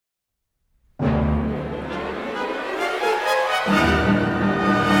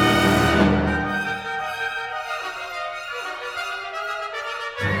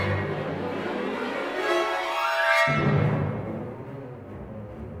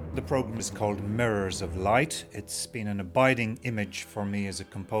The program is called Mirrors of Light. It's been an abiding image for me as a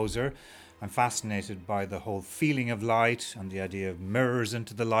composer. I'm fascinated by the whole feeling of light and the idea of mirrors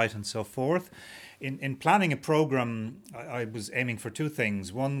into the light and so forth. In planning a program, I was aiming for two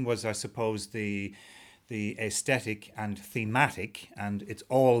things. One was, I suppose, the aesthetic and thematic, and it's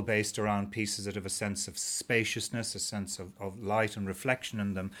all based around pieces that have a sense of spaciousness, a sense of light and reflection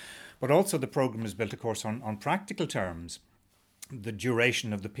in them. But also the program is built, of course, on practical terms. The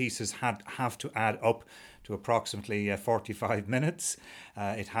duration of the pieces have to add up to approximately 45 minutes.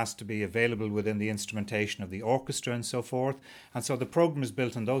 It has to be available within the instrumentation of the orchestra and so forth. And so the program is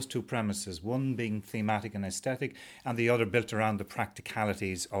built on those two premises, one being thematic and aesthetic, and the other built around the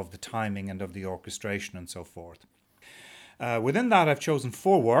practicalities of the timing and of the orchestration and so forth. Within that, I've chosen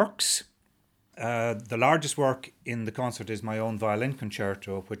four works. The largest work in the concert is my own violin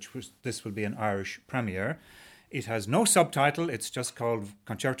concerto, this will be an Irish premiere. It has no subtitle, it's just called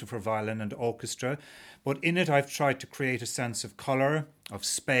Concerto for Violin and Orchestra, but in it I've tried to create a sense of colour, of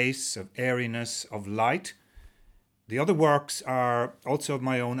space, of airiness, of light. The other works are also of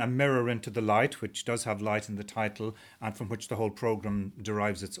my own, A Mirror into the Light, which does have light in the title and from which the whole programme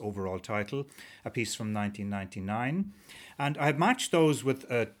derives its overall title, a piece from 1999. And I have matched those with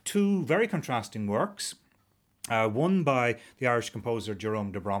two very contrasting works. One by the Irish composer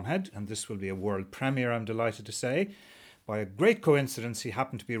Jerome de Bromhead, and this will be a world premiere, I'm delighted to say. By a great coincidence, he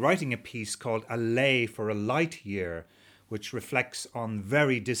happened to be writing a piece called A Lay for a Light Year, which reflects on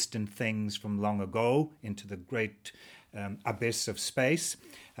very distant things from long ago into the great abyss of space.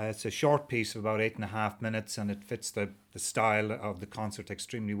 It's a short piece of about 8.5 minutes, and it fits the style of the concert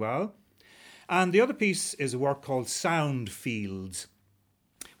extremely well. And the other piece is a work called Sound Fields,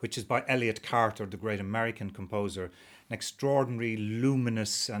 which is by Elliott, the great American composer. An extraordinary,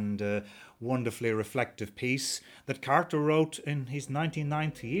 luminous and wonderfully reflective piece that Carter wrote in his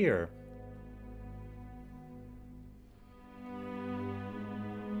 99th year.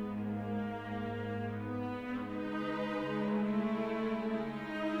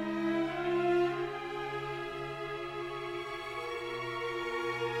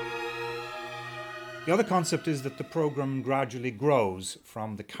 The other concept is that the programme gradually grows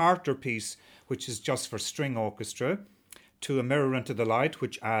from the Carter piece, which is just for string orchestra, to A Mirror into the Light,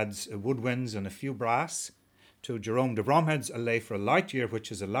 which adds woodwinds and a few brass, to Jerome de Bromhead's A Lay for a Light Year,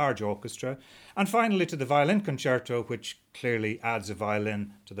 which is a large orchestra, and finally to the Violin Concerto, which clearly adds a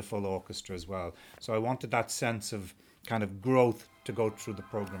violin to the full orchestra as well. So I wanted that sense of kind of growth to go through the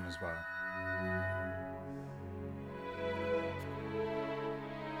programme as well.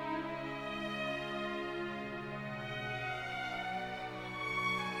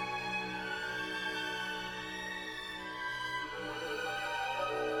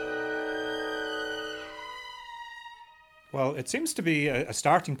 Well, it seems to be a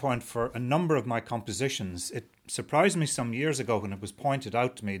starting point for a number of my compositions. It surprised me some years ago when it was pointed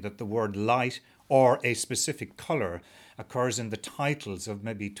out to me that the word light or a specific colour occurs in the titles of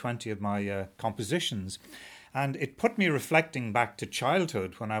maybe 20 of my compositions. And it put me reflecting back to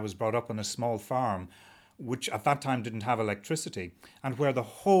childhood when I was brought up on a small farm, which at that time didn't have electricity, and where the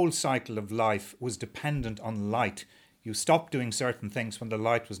whole cycle of life was dependent on light. You stopped doing certain things when the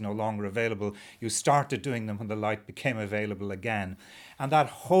light was no longer available. You started doing them when the light became available again. And that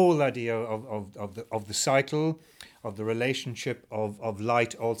whole idea of the cycle, of the relationship of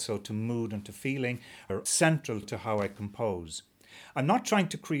light also to mood and to feeling are central to how I compose. I'm not trying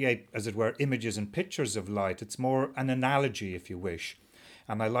to create, as it were, images and pictures of light. It's more an analogy, if you wish.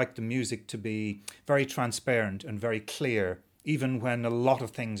 And I like the music to be very transparent and very clear. Even when a lot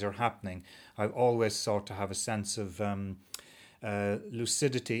of things are happening, I've always sought to have a sense of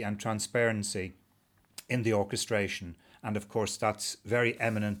lucidity and transparency in the orchestration. And of course, that's very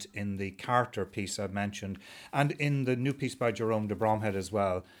eminent in the Carter piece I've mentioned, and in the new piece by Jerome de Bromhead as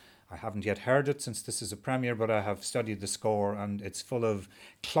well. I haven't yet heard it since this is a premiere, but I have studied the score, and it's full of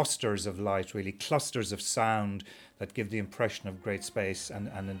clusters of light, really, clusters of sound that give the impression of great space and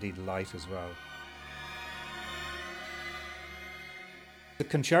indeed light as well. The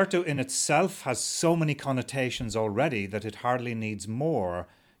concerto in itself has so many connotations already that it hardly needs more.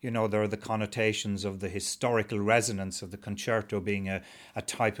 You know, there are the connotations of the historical resonance of the concerto being a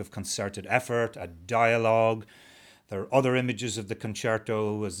type of concerted effort, a dialogue. There are other images of the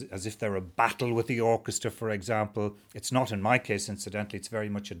concerto as if they're a battle with the orchestra, for example. It's not in my case, incidentally, it's very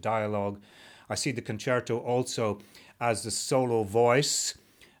much a dialogue. I see the concerto also as the solo voice,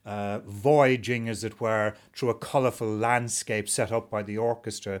 voyaging, as it were, through a colourful landscape set up by the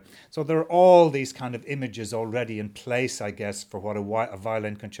orchestra. So there are all these kind of images already in place, I guess, for what a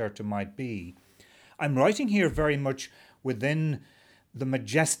violin concerto might be. I'm writing here very much within the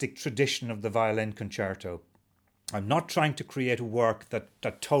majestic tradition of the violin concerto. I'm not trying to create a work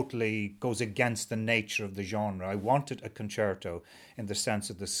that totally goes against the nature of the genre. I wanted a concerto in the sense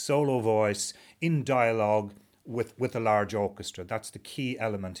of the solo voice in dialogue with a large orchestra. That's the key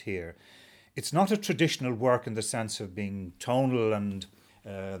element here. It's not a traditional work in the sense of being tonal and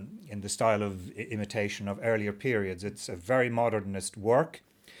in the style of imitation of earlier periods. It's a very modernist work,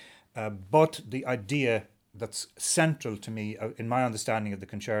 but the idea that's central to me in my understanding of the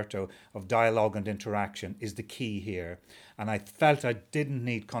concerto of dialogue and interaction is the key here. And I felt I didn't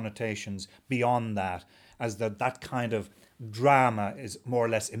need connotations beyond that, as that kind of drama is more or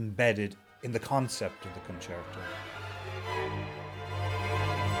less embedded in the concept of the concerto.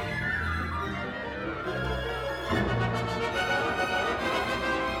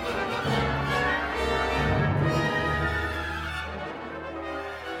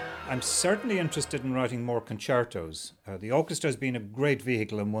 I'm certainly interested in writing more concertos. The orchestra has been a great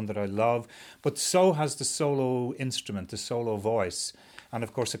vehicle and one that I love, but so has the solo instrument, the solo voice. And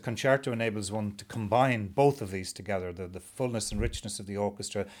of course, a concerto enables one to combine both of these together, the fullness and richness of the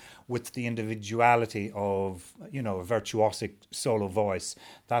orchestra with the individuality of, a virtuosic solo voice.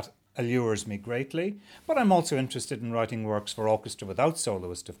 That allures me greatly. But I'm also interested in writing works for orchestra without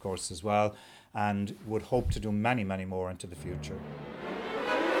soloist, of course, as well, and would hope to do many, many more into the future.